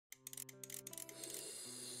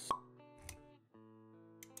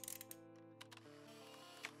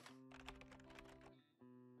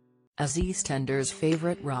As EastEnders'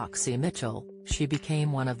 favorite Roxy Mitchell, she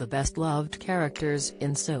became one of the best-loved characters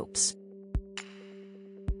in soaps.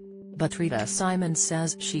 But Rita Simons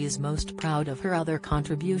says she's most proud of her other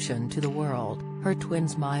contribution to the world, her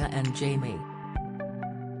twins Maya and Jamie.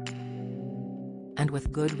 And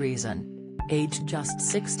with good reason. Aged just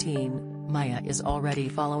 16, Maya is already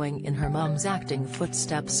following in her mum's acting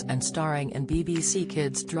footsteps and starring in BBC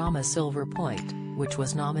Kids drama Silver Point, which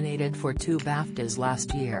was nominated for 2 BAFTAs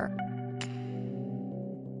last year.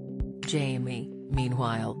 Jamie,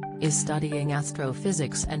 meanwhile, is studying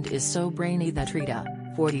astrophysics and is so brainy that Rita,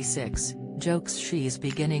 46, jokes she's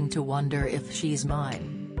beginning to wonder if she's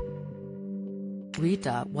mine.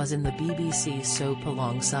 Rita was in the BBC soap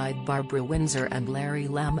alongside Barbara Windsor and Larry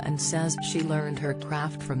Lamb and says she learned her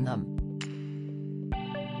craft from them.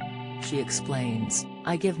 She explains,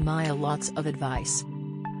 "I give Maya lots of advice.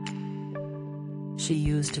 She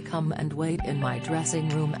used to come and wait in my dressing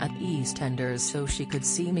room at EastEnders so she could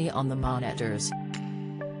see me on the monitors.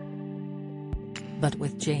 But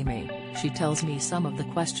with Jamie, she tells me some of the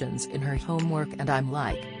questions in her homework and I'm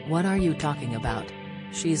like, what are you talking about?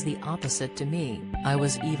 She's the opposite to me. I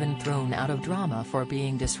was even thrown out of drama for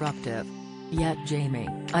being disruptive. Yet Jamie,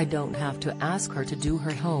 I don't have to ask her to do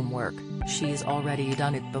her homework, she's already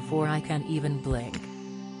done it before I can even blink.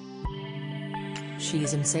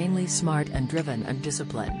 She's insanely smart and driven and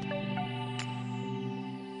disciplined."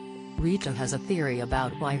 Rita has a theory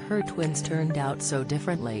about why her twins turned out so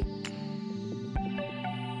differently.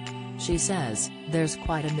 She says, "There's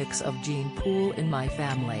quite a mix of gene pool in my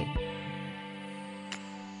family.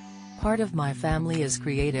 Part of my family is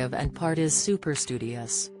creative and part is super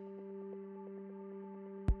studious.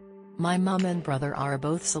 My mum and brother are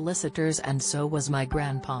both solicitors and so was my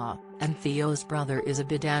grandpa, and Theo's brother is a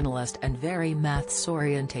bid analyst and very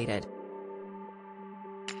maths-orientated.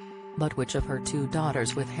 But which of her 2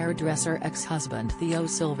 daughters with hairdresser ex-husband Theo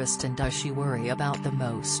Silverstone does she worry about the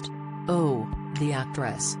most? Oh, the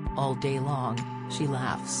actress, all day long," she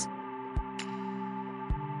laughs.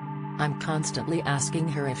 "I'm constantly asking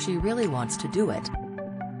her if she really wants to do it.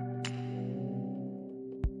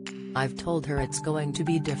 I've told her it's going to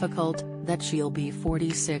be difficult, that she'll be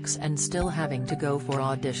 46 and still having to go for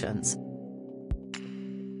auditions.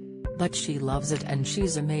 But she loves it and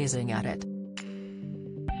she's amazing at it.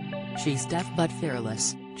 She's deaf but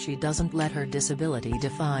fearless, she doesn't let her disability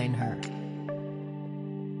define her."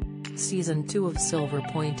 Season 2 of Silver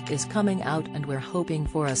Point is coming out and we're hoping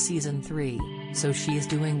for a Season 3, so she's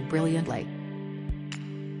doing brilliantly.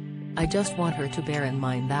 I just want her to bear in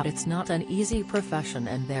mind that it's not an easy profession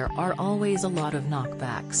and there are always a lot of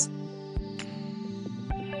knockbacks.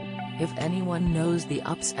 If anyone knows the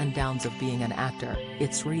ups and downs of being an actor,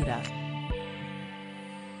 it's Rita."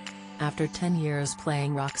 After 10 years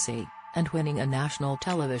playing Roxy, and winning a national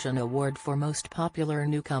television award for Most Popular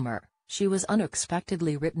Newcomer, she was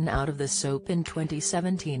unexpectedly written out of the soap in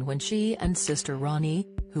 2017 when she and sister Ronnie,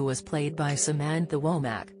 who was played by Samantha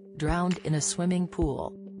Womack, drowned in a swimming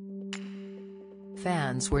pool.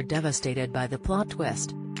 Fans were devastated by the plot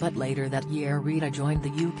twist, but later that year Rita joined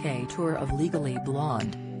the UK tour of Legally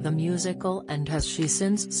Blonde, the musical, and has she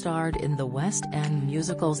since starred in the West End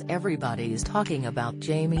musicals Everybody's Talking About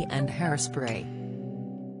Jamie and Hairspray.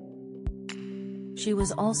 She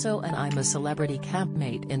was also an I'm a Celebrity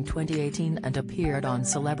campmate in 2018 and appeared on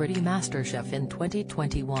Celebrity MasterChef in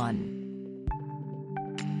 2021.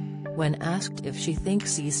 When asked if she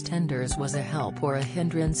thinks EastEnders was a help or a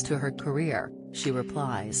hindrance to her career, she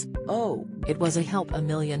replies, "Oh, it was a help a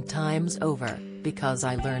million times over, because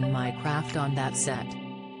I learned my craft on that set.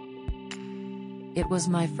 It was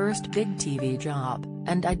my first big TV job,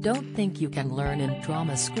 and I don't think you can learn in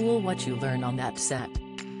drama school what you learn on that set.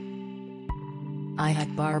 I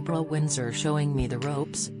had Barbara Windsor showing me the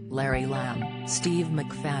ropes, Larry Lamb, Steve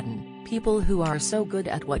McFadden, people who are so good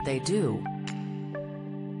at what they do.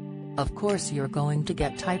 Of course you're going to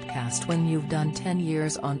get typecast when you've done 10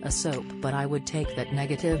 years on a soap, but I would take that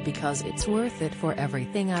negative because it's worth it for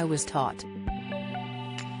everything I was taught.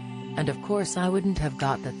 And of course I wouldn't have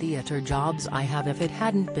got the theatre jobs I have if it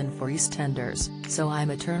hadn't been for EastEnders, so I'm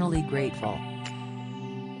eternally grateful."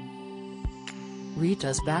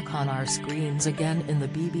 Rita's back on our screens again in the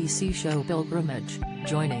BBC show Pilgrimage,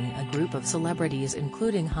 joining a group of celebrities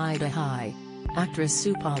including Hi-de-Hi, actress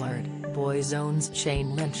Sue Pollard, Boyzone's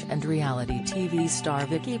Shane Lynch and reality TV star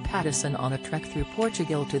Vicky Pattison on a trek through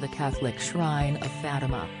Portugal to the Catholic shrine of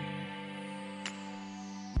Fatima.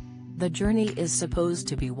 The journey is supposed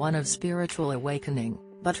to be one of spiritual awakening,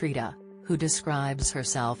 but Rita, who describes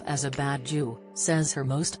herself as a bad Jew, says her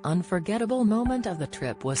most unforgettable moment of the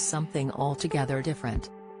trip was something altogether different.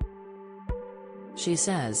 She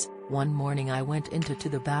says, One morning I went into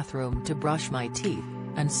the bathroom to brush my teeth,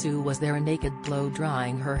 and Sue was there naked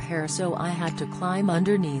blow-drying her hair, so I had to climb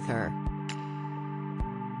underneath her.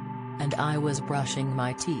 And I was brushing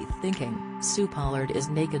my teeth thinking, Sue Pollard is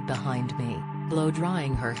naked behind me,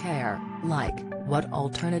 blow-drying her hair, like, what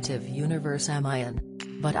alternative universe am I in?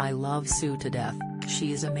 But I love Sue to death,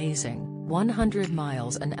 she's amazing, 100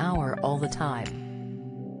 miles an hour all the time.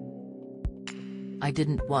 I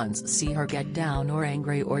didn't once see her get down or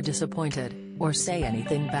angry or disappointed, or say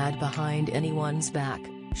anything bad behind anyone's back.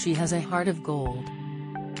 She has a heart of gold.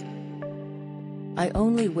 I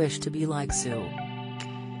only wish to be like Sue.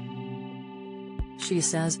 She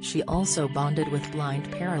says she also bonded with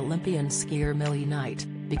blind Paralympian skier Millie Knight,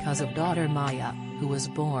 because of daughter Maya, who was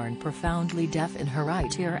born profoundly deaf in her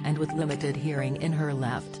right ear and with limited hearing in her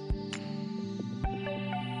left.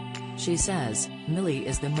 She says, Millie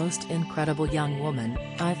is the most incredible young woman,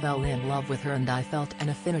 I fell in love with her and I felt an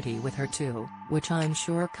affinity with her too, which I'm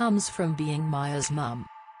sure comes from being Maya's mum.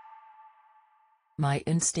 My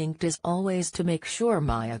instinct is always to make sure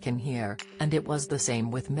Maya can hear, and it was the same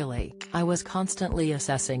with Millie. I was constantly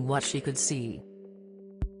assessing what she could see.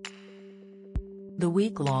 The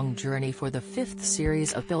week-long journey for the 5th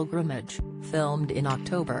series of Pilgrimage, filmed in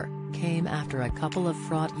October, came after a couple of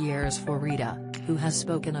fraught years for Rita, who has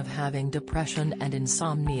spoken of having depression and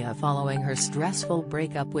insomnia following her stressful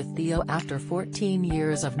breakup with Theo after 14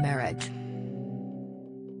 years of marriage.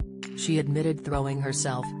 She admitted throwing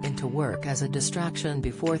herself into work as a distraction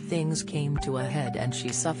before things came to a head, and she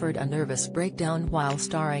suffered a nervous breakdown while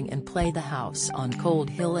starring in Play the House on Cold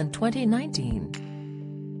Hill in 2019.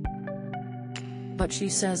 But she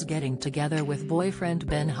says getting together with boyfriend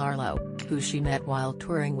Ben Harlow, who she met while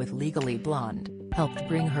touring with Legally Blonde, helped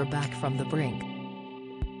bring her back from the brink.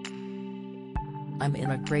 I'm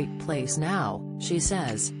in a great place now, she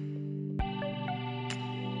says.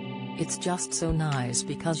 It's just so nice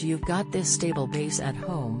because you've got this stable base at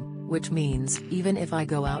home, which means, even if I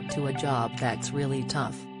go out to a job that's really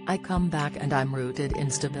tough, I come back and I'm rooted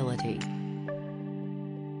in stability.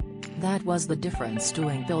 That was the difference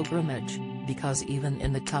doing Pilgrimage, because even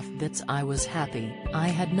in the tough bits I was happy, I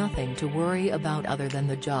had nothing to worry about other than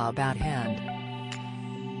the job at hand.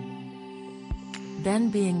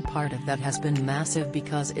 Then being part of that has been massive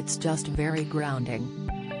because it's just very grounding.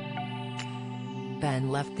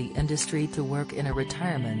 Ben left the industry to work in a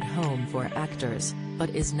retirement home for actors,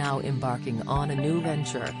 but is now embarking on a new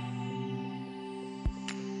venture.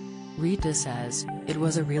 Rita says, it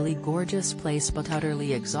was a really gorgeous place but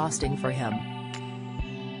utterly exhausting for him.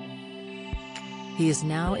 He is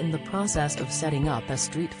now in the process of setting up a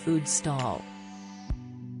street food stall.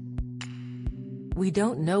 We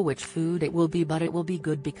don't know which food it will be, but it will be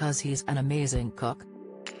good because he's an amazing cook.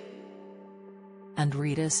 And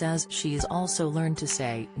Rita says she's also learned to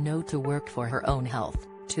say no to work for her own health,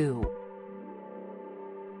 too.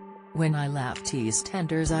 When I left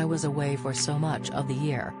EastEnders I was away for so much of the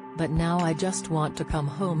year, but now I just want to come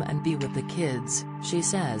home and be with the kids, she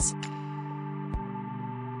says.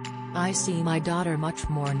 I see my daughter much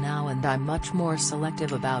more now and I'm much more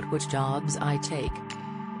selective about which jobs I take.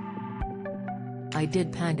 I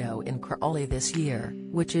did Pando in Crawley this year,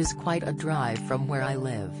 which is quite a drive from where I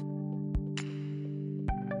live.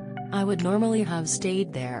 I would normally have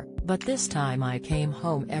stayed there, but this time I came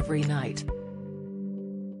home every night.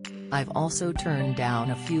 I've also turned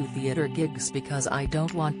down a few theater gigs because I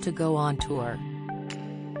don't want to go on tour.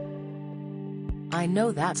 I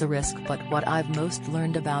know that's a risk, but what I've most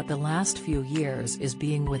learned about the last few years is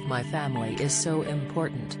being with my family is so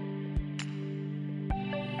important.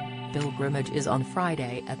 Pilgrimage is on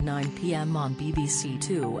Friday at 9 p.m. on BBC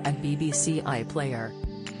Two and BBC iPlayer.